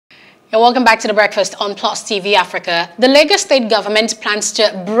You're welcome back to The Breakfast on Plus TV Africa. The Lagos state government plans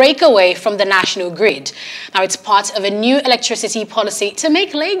to break away from the national grid. Now, it's part of a new electricity policy to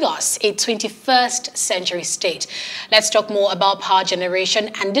make Lagos a 21st century state. Let's talk more about power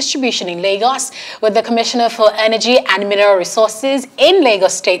generation and distribution in Lagos with the Commissioner for Energy and Mineral Resources in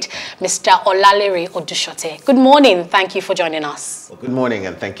Lagos State, Mr. Olalere Odusote. Good morning. Thank you for joining us. Well, good morning,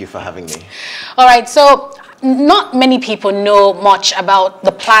 and thank you for having me. All right, so not many people know much about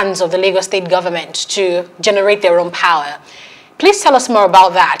the plans of the Lagos state government to generate their own power. Please tell us more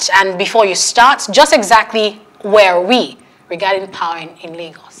about that. And before you start, just exactly where are we regarding power in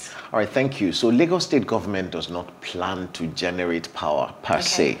Lagos? All right, thank you. So Lagos state government does not plan to generate power per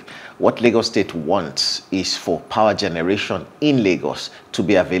se. What Lagos state wants is for power generation in Lagos to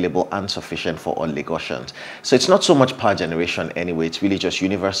be available and sufficient for all Lagosians. So it's not so much power generation anyway, it's really just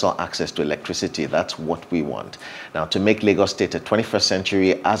universal access to electricity. That's what we want. Now, to make Lagos state a 21st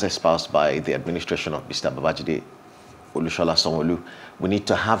century as espoused by the administration of Mr. Babajide Sanwo-Olu, we need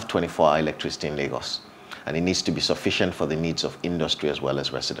to have 24-hour electricity in Lagos. And it needs to be sufficient for the needs of industry as well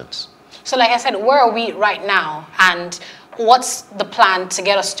as residents. So like I said, where are we right now? And what's the plan to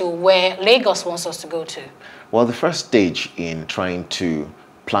get us to where Lagos wants us to go to? Well, the first stage in trying to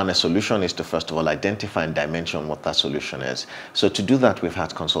plan a solution is to first of all identify and dimension what that solution is. So to do that, we've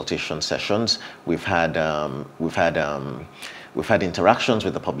had consultation sessions, we've had interactions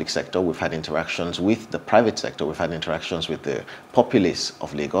with the public sector, we've had interactions with the private sector, we've had interactions with the populace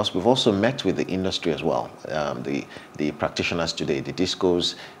of Lagos. We've also met with the industry as well, the practitioners today, the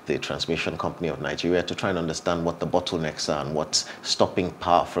DISCOs, the Transmission Company of Nigeria, to try and understand what the bottlenecks are and what's stopping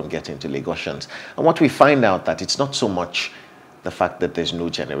power from getting to Lagosians. And what we find out that it's not so much the fact that there's no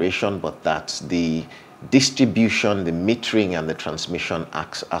generation, but that the distribution, the metering, and the transmission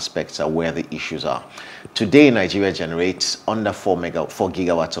aspects are where the issues are. Today, Nigeria generates under 4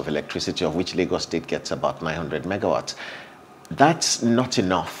 gigawatts of electricity, of which Lagos State gets about 900 megawatts. That's not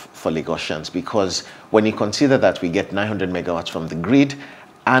enough for Lagosians, because when you consider that we get 900 megawatts from the grid,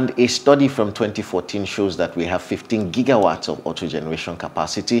 and a study from 2014 shows that we have 15 gigawatts of auto-generation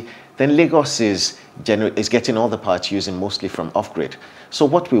capacity, then Lagos is getting all the power it's using mostly from off-grid. So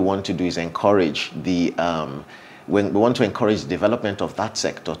what we want to do is encourage the we want to encourage the development of that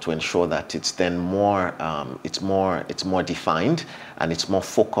sector to ensure that it's then more it's more defined and it's more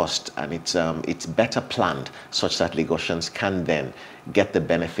focused and it's better planned, such that Lagosians can then get the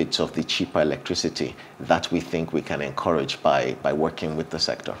benefits of the cheaper electricity that we think we can encourage by working with the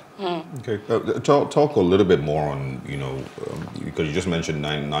sector. Okay, talk a little bit more on, because you just mentioned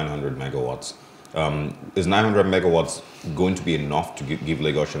 900 megawatts. Is 900 megawatts going to be enough to give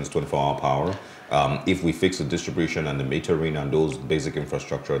Lagosians 24-hour power if we fix the distribution and the metering and those basic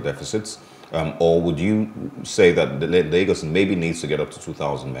infrastructure deficits? Or would you say that Lagos maybe needs to get up to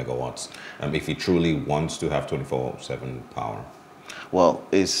 2,000 megawatts if it truly wants to have 24/7 power? Well,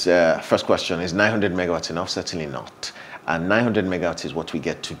 first question, is 900 megawatts enough? Certainly not. And 900 megawatts is what we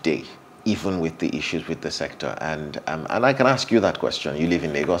get today, even with the issues with the sector. And I can ask you that question. You live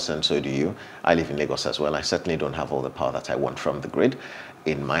in Lagos, and so do you. I live in Lagos as well. I certainly don't have all the power that I want from the grid.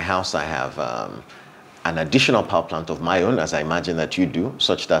 In my house, I have an additional power plant of my own, as I imagine that you do,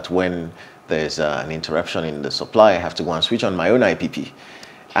 such that when there's an interruption in the supply, I have to go and switch on my own IPP.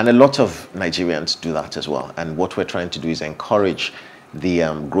 And a lot of Nigerians do that as well. And what we're trying to do is encourage the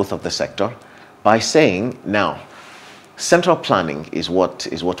growth of the sector by saying, now, central planning is what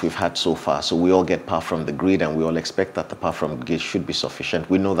we've had so far. So we all get power from the grid, and we all expect that the power from the grid should be sufficient.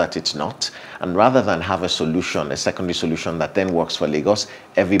 We know that it's not. And rather than have a solution, a secondary solution that then works for Lagos,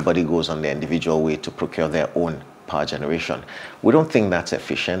 everybody goes on their individual way to procure their own power generation. We don't think that's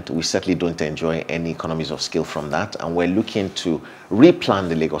efficient. We certainly don't enjoy any economies of scale from that. And we're looking to replan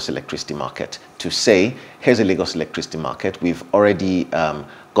the Lagos electricity market to say, here's a Lagos electricity market. We've already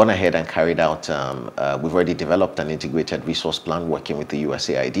gone ahead and carried out, we've already developed an integrated resource plan working with the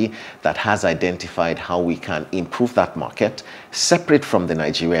USAID that has identified how we can improve that market, separate from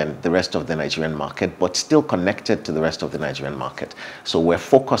the rest of the Nigerian market, but still connected to the rest of the Nigerian market. So we're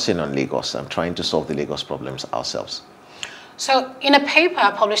focusing on Lagos and trying to solve the Lagos problems ourselves. So in a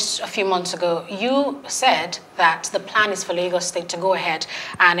paper published a few months ago, you said that the plan is for Lagos State to go ahead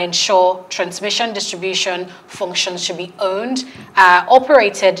and ensure transmission distribution functions should be owned,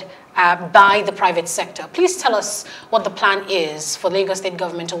 operated by the private sector. Please tell us what the plan is for Lagos State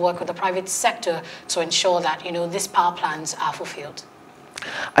government to work with the private sector to ensure that, these power plans are fulfilled.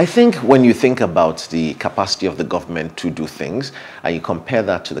 I think when you think about the capacity of the government to do things, and you compare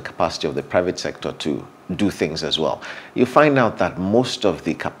that to the capacity of the private sector to do things as well, you find out that most of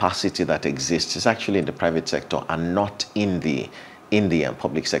the capacity that exists is actually in the private sector and not in the in the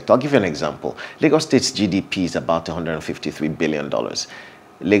public sector. I'll give you an example. Lagos State's GDP is about $153 billion.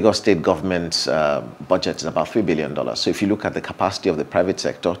 Lagos State government's budget is about $3 billion. So if you look at the capacity of the private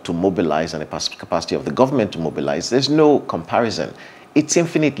sector to mobilize and the capacity of the government to mobilize, there's no comparison. It's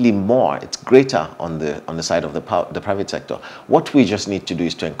infinitely more, it's greater on the side of the private sector. What we just need to do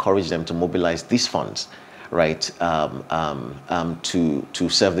is to encourage them to mobilize these funds, right, to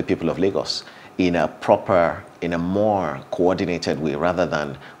serve the people of Lagos in a more coordinated way rather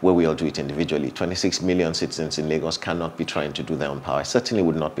than where we all do it individually. 26 million citizens in Lagos cannot be trying to do their own power. It certainly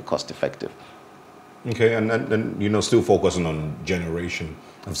would not be cost effective. Okay, and then you know, still focusing on generation.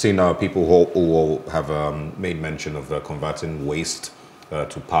 I've seen people who have made mention of converting waste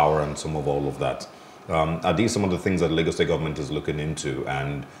to power and some of all of that. Are these some of the things that Lagos State government is looking into?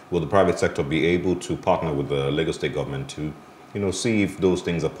 And will the private sector be able to partner with the Lagos State government to, you know, see if those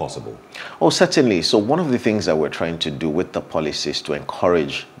things are possible? Oh, certainly. So one of the things that we're trying to do with the policy is to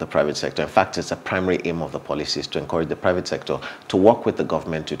encourage the private sector. In fact, it's a primary aim of the policy is to encourage the private sector to work with the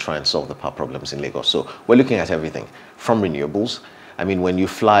government to try and solve the power problems in Lagos. So we're looking at everything from renewables. I mean, when you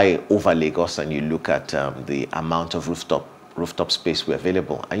fly over Lagos and you look at the amount of rooftop space we have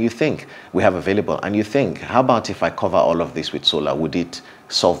available, and you think, how about if I cover all of this with solar? Would it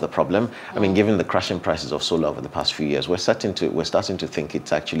solve the problem? I mean, given the crashing prices of solar over the past few years, we're starting to think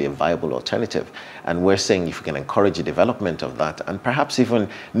it's actually a viable alternative. And we're saying if we can encourage the development of that and perhaps even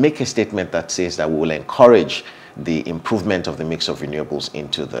make a statement that says that we will encourage the improvement of the mix of renewables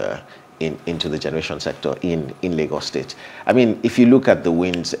into the generation sector in Lagos State. I mean, if you look at the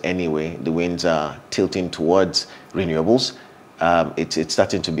winds anyway, the winds are tilting towards renewables. It's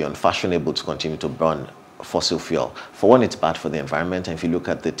starting to be unfashionable to continue to burn fossil fuel. For one, it's bad for the environment. And if you look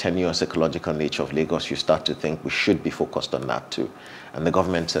at the tenuous ecological nature of Lagos, you start to think we should be focused on that too. And the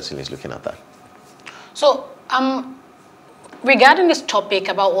government certainly is looking at that. So, regarding this topic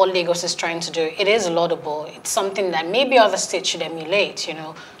about what Lagos is trying to do, it is laudable. It's something that maybe other states should emulate, you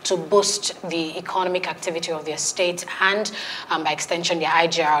know, to boost the economic activity of their state and, by extension, their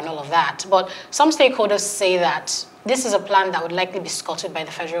IGR and all of that. But some stakeholders say that this is a plan that would likely be scuttled by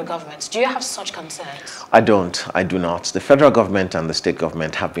the federal government. Do you have such concerns? I do not. The federal government and the state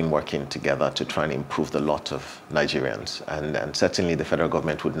government have been working together to try and improve the lot of Nigerians. And certainly the federal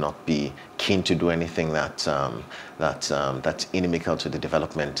government would not be keen to do anything that's inimical to the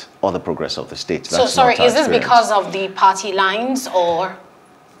development or the progress of the state. So, sorry, is this because of the party lines or?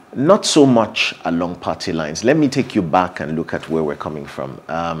 Not so much along party lines. Let me take you back and look at where we're coming from.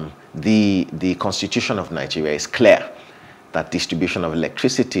 The Constitution of Nigeria is clear that distribution of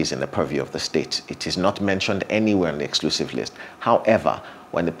electricity is in the purview of the state. It is not mentioned anywhere on the exclusive list. However,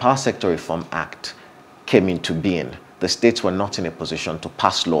 when the Power Sector Reform Act came into being, the states were not in a position to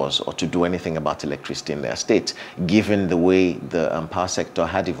pass laws or to do anything about electricity in their state, given the way the power sector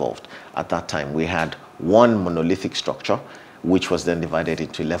had evolved. At that time, we had one monolithic structure, which was then divided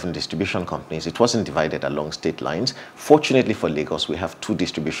into 11 distribution companies. It wasn't divided along state lines. Fortunately for Lagos, we have 2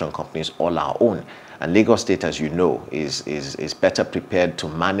 distribution companies, all our own. And Lagos State, as you know, is better prepared to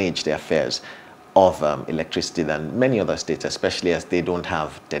manage the affairs of electricity than many other states, especially as they don't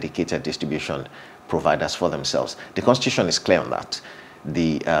have dedicated distribution providers for themselves. The Constitution is clear on that.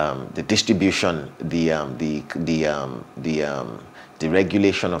 The distribution, the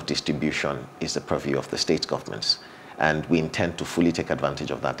regulation of distribution is the purview of the state governments. And we intend to fully take advantage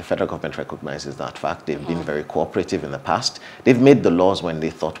of that. The federal government recognizes that fact. They've been very cooperative in the past. They've made the laws when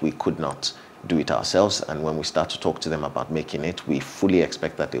they thought we could not do it ourselves. And when we start to talk to them about making it, we fully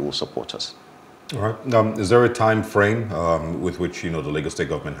expect that they will support us. All right. Is there a time frame with which, you know, the Lagos State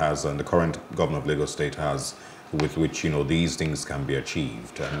government has and the current governor of Lagos State has with which, you know, these things can be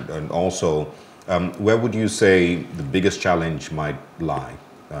achieved? And also, where would you say the biggest challenge might lie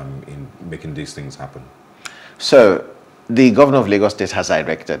in making these things happen? So the governor of Lagos State has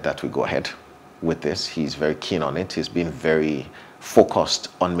directed that we go ahead with this. He's very keen on it. He's been very focused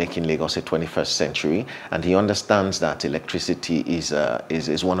on making Lagos a 21st century, and he understands that electricity is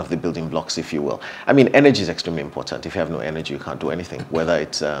one of the building blocks, if you will. I mean, energy is extremely important. If you have no energy, you can't do anything, whether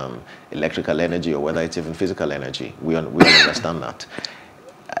it's electrical energy or whether it's even physical energy. We understand that.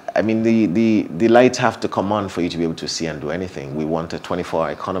 I mean, the lights have to come on for you to be able to see and do anything. We want a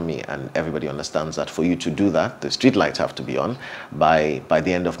 24-hour economy, and everybody understands that for you to do that, the street lights have to be on. By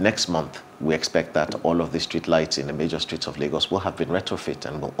the end of next month, we expect that all of the street lights in the major streets of Lagos will have been retrofit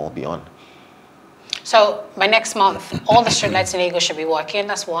and will all be on. So by next month, all the street lights in Lagos should be working.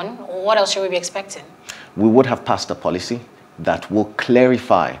 That's one. What else should we be expecting? We would have passed a policy that will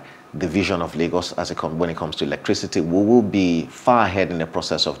clarify the vision of Lagos when it comes to electricity. We will be far ahead in the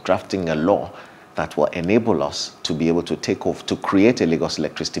process of drafting a law that will enable us to be able to take off, to create a Lagos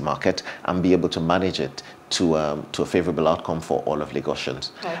electricity market and be able to manage it to a favorable outcome for all of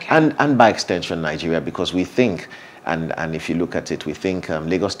Lagosians. Okay. And by extension, Nigeria, because we think, and if you look at it, we think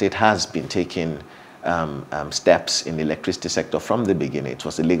Lagos State has been taking steps in the electricity sector from the beginning. It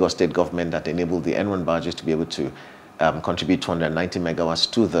was the Lagos State government that enabled the N1 barges to be able to contribute 290 megawatts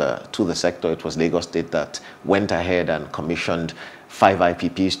to the sector. It was Lagos State that went ahead and commissioned 5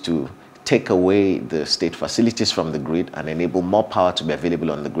 IPPs to take away the state facilities from the grid and enable more power to be available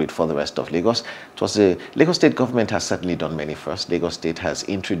on the grid for the rest of Lagos. It was the Lagos State government has certainly done many firsts. Lagos State has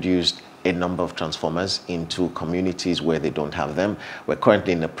introduced a number of transformers into communities where they don't have them. We're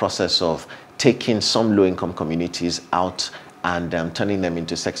currently in the process of taking some low-income communities out and turning them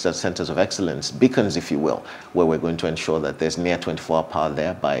into centers of excellence, beacons, if you will, where we're going to ensure that there's near 24-hour power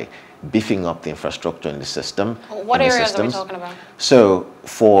there by beefing up the infrastructure in the system. What areas are we talking about? So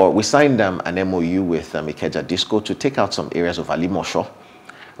we signed an MOU with Ikeja Disco to take out some areas of Alimosho,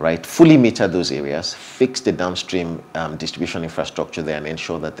 right? Fully meter those areas, fix the downstream distribution infrastructure there and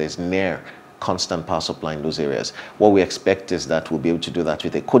ensure that there's near constant power supply in those areas. What we expect is that we'll be able to do that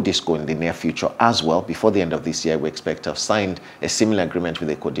with EcoDisco in the near future as well. Before the end of this year, we expect to have signed a similar agreement with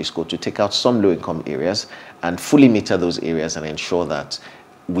EcoDisco to take out some low-income areas and fully meter those areas and ensure that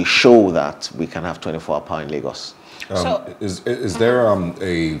we show that we can have 24-hour power in Lagos. Is there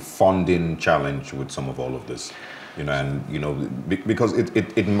a funding challenge with some of all of this? You know, and you know, because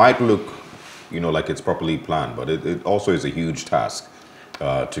it might look, you know, like it's properly planned, but it also is a huge task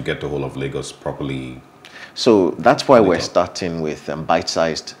to get the whole of Lagos properly. So that's why we're starting with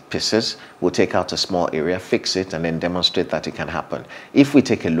bite-sized pieces. We'll take out a small area, fix it, and then demonstrate that it can happen. If we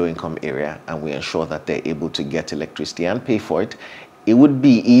take a low-income area and we ensure that they're able to get electricity and pay for it, it would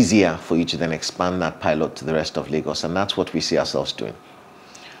be easier for you to then expand that pilot to the rest of Lagos, and that's what we see ourselves doing.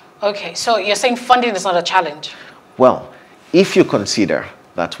 Okay, so you're saying funding is not a challenge? Well, if you consider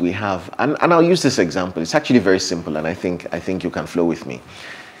that we have, and I'll use this example, it's actually very simple, and I think you can flow with me.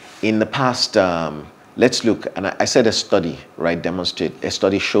 In the past, let's look, and I said a study, right, a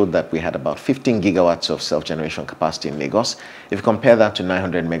study showed that we had about 15 gigawatts of self-generation capacity in Lagos. If you compare that to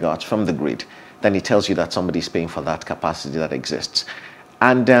 900 megawatts from the grid, then it tells you that somebody's paying for that capacity that exists.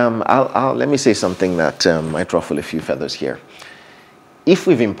 And let me say something that might ruffle a few feathers here. If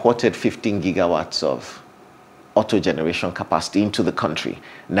we've imported 15 gigawatts of auto generation capacity into the country,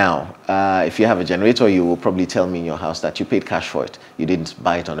 now, if you have a generator, you will probably tell me in your house that you paid cash for it. You didn't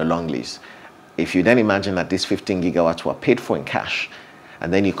buy it on a long lease. If you then imagine that these 15 gigawatts were paid for in cash,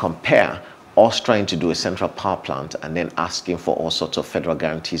 and then you compare us trying to do a central power plant and then asking for all sorts of federal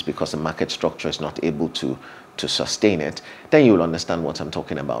guarantees because the market structure is not able to sustain it, then you will understand what I'm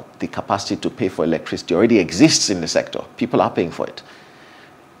talking about. The capacity to pay for electricity already exists in the sector. People are paying for it.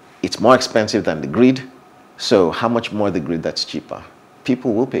 It's more expensive than the grid. So how much more the grid that's cheaper?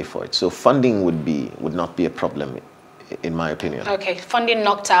 People will pay for it. So funding would not be a problem, in my opinion. Okay, funding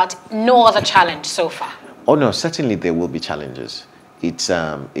knocked out, no other challenge so far? Oh no, certainly there will be challenges. It's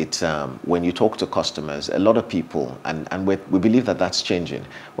when you talk to customers, a lot of people, and we believe that that's changing.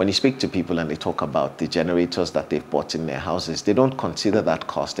 When you speak to people and they talk about the generators that they've bought in their houses, they don't consider that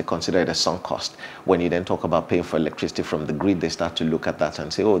cost. They consider it a sunk cost. When you then talk about paying for electricity from the grid, they start to look at that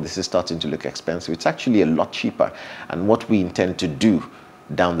and say, oh, this is starting to look expensive. It's actually a lot cheaper. And what we intend to do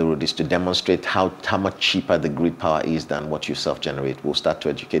down the road is to demonstrate how much cheaper the grid power is than what you self-generate. We'll start to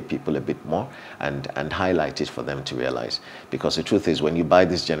educate people a bit more and highlight it for them to realize. Because the truth is, when you buy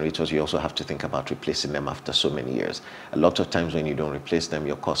these generators, you also have to think about replacing them after so many years. A lot of times when you don't replace them,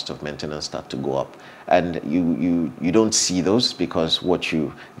 your cost of maintenance start to go up. And you don't see those, because what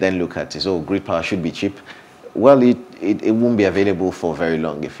you then look at is, oh, grid power should be cheap. Well, it won't be available for very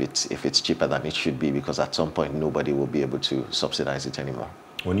long if it's cheaper than it should be, because at some point nobody will be able to subsidize it anymore.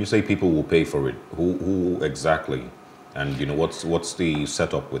 When you say people will pay for it, who exactly? And you know, what's the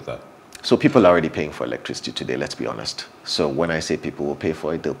setup with that? So people are already paying for electricity today, let's be honest. So when I say people will pay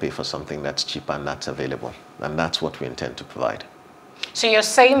for it, they'll pay for something that's cheaper and that's available. And that's what we intend to provide. So you're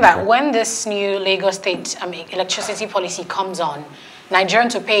saying that when this new Lagos State electricity policy comes on,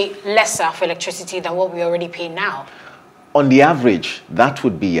 Nigerians will pay lesser for electricity than what we already pay now? On the average, that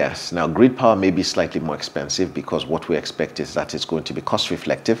would be yes. Now, grid power may be slightly more expensive because what we expect is that it's going to be cost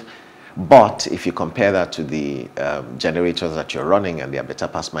reflective. But if you compare that to the generators that you're running and the better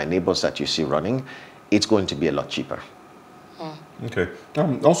past my neighbors that you see running, it's going to be a lot cheaper. Okay.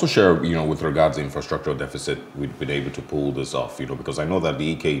 Also share, you know, with regards to infrastructure deficit, we've been able to pull this off, you know, because I know that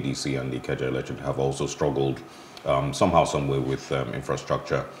the EKDC and the Ikeja Electric have also struggled somehow, some way with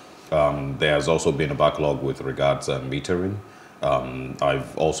infrastructure. There has also been a backlog with regards to metering.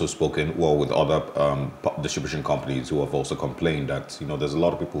 I've also spoken with other distribution companies who have also complained that there's a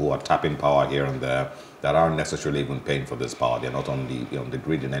lot of people who are tapping power here and there that aren't necessarily even paying for this power. They're not on the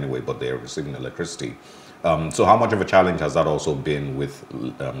grid in any way, but they're receiving electricity. So how much of a challenge has that also been with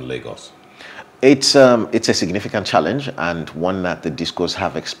Lagos? It's a significant challenge, and one that the DISCOs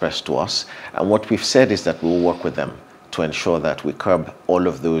have expressed to us. And what we've said is that we will work with them to ensure that we curb all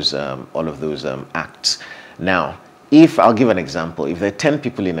of those acts. Now, I'll give an example, if there are 10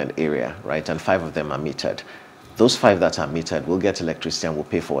 people in an area, right, and 5 of them are metered, those 5 that are metered will get electricity and will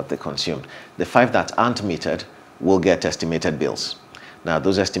pay for what they consumed. The 5 that aren't metered will get estimated bills. Now,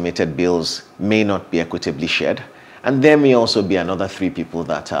 those estimated bills may not be equitably shared, and there may also be another 3 people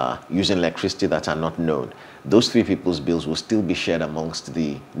that are using electricity that are not known. Those 3 people's bills will still be shared amongst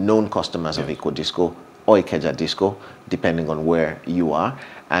the known customers of EcoDisco or Ikeja Disco, depending on where you are.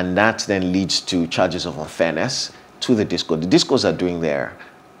 And that then leads to charges of unfairness to the DISCO. The DISCOs are doing their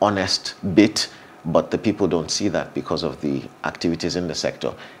honest bit, but the people don't see that because of the activities in the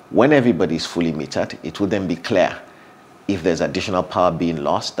sector. When everybody is fully metered, it will then be clear if there's additional power being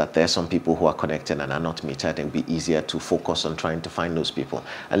lost, that there are some people who are connected and are not metered, it will be easier to focus on trying to find those people.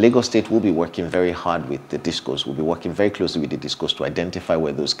 And Lagos State will be working very hard with the DISCOs. We'll be working very closely with the DISCOs to identify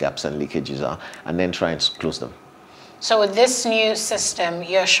where those gaps and leakages are, and then try and close them. So with this new system,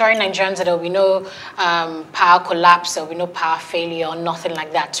 you're assuring Nigerians that there will be no power collapse, there will be no power failure, or nothing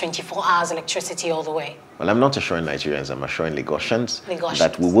like that, 24 hours electricity all the way? Well, I'm not assuring Nigerians, I'm assuring Lagosians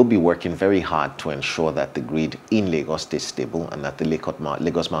that we will be working very hard to ensure that the grid in Lagos stays stable and that the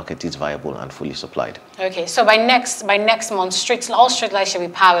Lagos market is viable and fully supplied. Okay, so by next month, all street lights should be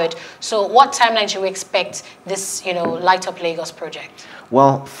powered. So what timeline should we expect this, Light Up Lagos project?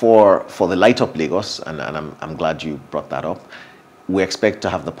 Well, for the Light Up Lagos, and I'm glad you brought that up, we expect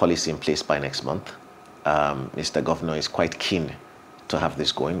to have the policy in place by next month. Mr. Governor is quite keen to have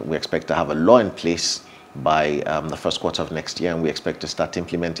this going. We expect to have a law in place by the first quarter of next year, and we expect to start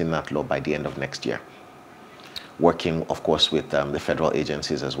implementing that law by the end of next year. Working, of course, with the federal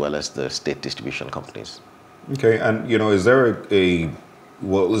agencies as well as the state distribution companies. Okay, and is there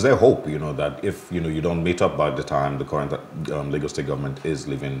is there hope, that if you don't meet up by the time the current Lagos State government is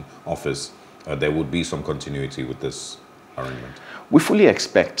leaving office, there would be some continuity with this arrangement? We fully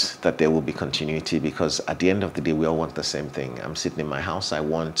expect that there will be continuity, because at the end of the day, we all want the same thing. I'm sitting in my house, I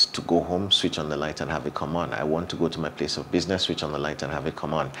want to go home, switch on the light and have it come on. I want to go to my place of business, switch on the light and have it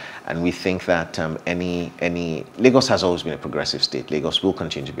come on. And we think that Lagos has always been a progressive state. Lagos will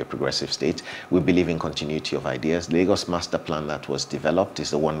continue to be a progressive state. We believe in continuity of ideas. Lagos master plan that was developed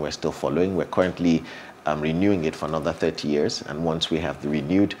is the one we're still following. We're currently renewing it for another 30 years, and once we have the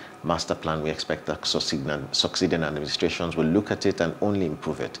renewed master plan, we expect that succeeding administrations will look at it and only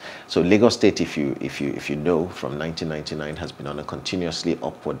improve it. So Lagos State, if you know, from 1999 has been on a continuously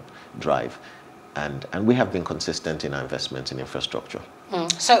upward drive, and we have been consistent in our investment in infrastructure.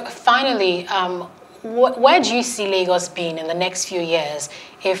 So finally, where do you see Lagos being in the next few years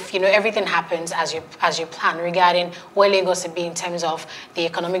if everything happens as you plan, regarding where Lagos will be in terms of the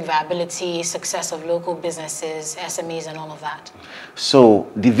economic viability, success of local businesses, SMEs, and all of that?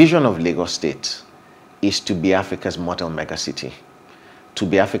 So the vision of Lagos State is to be Africa's model megacity. To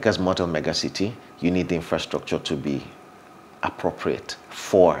be Africa's model megacity, you need the infrastructure to be appropriate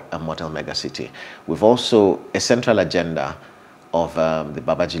for a model megacity. We've also a central agenda of the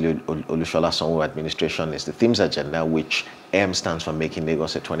Babajide Olusola administration is the themes agenda, which stands for making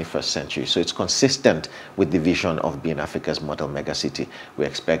Lagos a 21st century. So it's consistent with the vision of being Africa's model megacity. We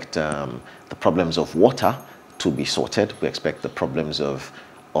expect the problems of water to be sorted. We expect the problems of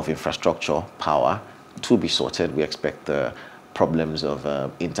infrastructure, power, to be sorted. We expect the problems of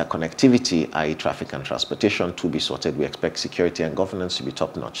interconnectivity, i.e. traffic and transportation, to be sorted. We expect security and governance to be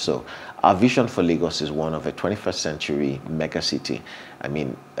top-notch. So our vision for Lagos is one of a 21st century megacity. I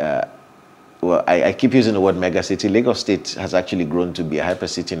mean, well, I keep using the word megacity. Lagos State has actually grown to be a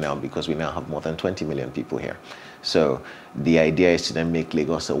hypercity now, because we now have more than 20 million people here. So the idea is to then make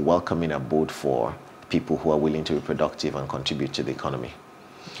Lagos a welcoming abode for people who are willing to be productive and contribute to the economy.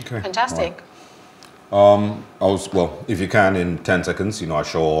 Okay. Fantastic. Well, if you can, in 10 seconds,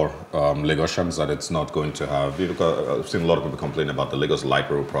 assure Lagosians that it's not going to have, I've seen a lot of people complain about the Lagos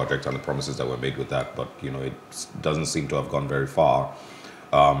Light Rail project and the promises that were made with that, but, it doesn't seem to have gone very far.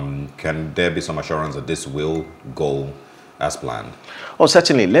 Can there be some assurance that this will go as planned? Oh,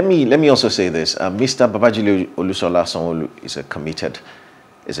 certainly. Let me also say this. Mr. Babajide Olusola is a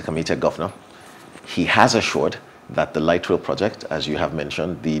committed governor. He has assured that the light rail project, as you have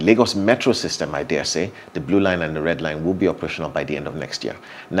mentioned, the Lagos metro system, I dare say, the blue line and the red line will be operational by the end of next year.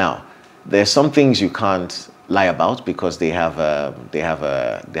 Now, there are some things you can't lie about because they have a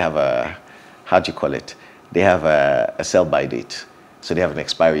how do you call it? They have a sell-by date, so they have an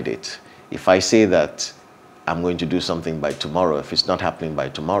expiry date. If I say that I'm going to do something by tomorrow, if it's not happening by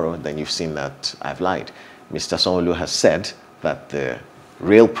tomorrow, then you've seen that I've lied. Mr. Sanwo-Olu has said that the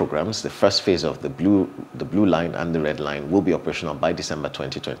rail programs, the first phase of the blue line and the red line, will be operational by December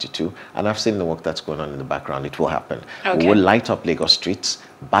 2022. And I've seen the work that's going on in the background. It will happen. Okay. We will light up Lagos streets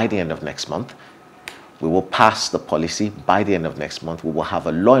by the end of next month. We will pass the policy by the end of next month. We will have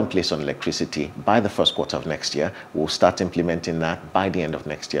a law in place on electricity by the first quarter of next year. We'll start implementing that by the end of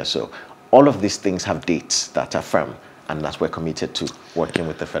next year. So all of these things have dates that are firm and that we're committed to working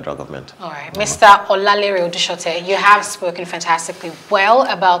with the federal government. All right. Mr. Olalere Odusote, you have spoken fantastically well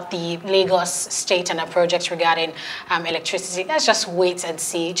about the Lagos state and our projects regarding electricity. Let's just wait and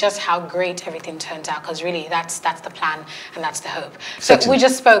see just how great everything turns out, because really that's the plan and that's the hope. So we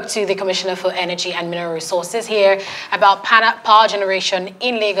just spoke to the Commissioner for Energy and Mineral Resources here about power generation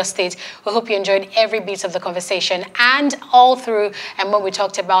in Lagos State. We hope you enjoyed every bit of the conversation and all through and when we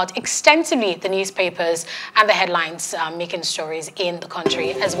talked about extensively the newspapers and the headlines making stories in the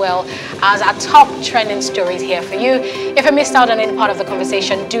country, as well as our top trending stories here for you. If you missed out on any part of the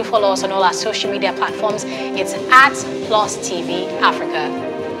conversation, do follow us on all our social media platforms. It's at Plus TV Africa.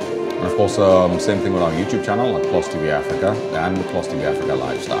 And of course, same thing with our YouTube channel at Plus TV Africa and the Plus TV Africa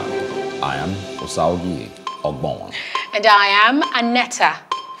Lifestyle. I am Osaugi Ogbon. And I am Anetta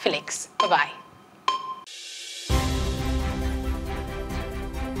Felix. Bye-bye.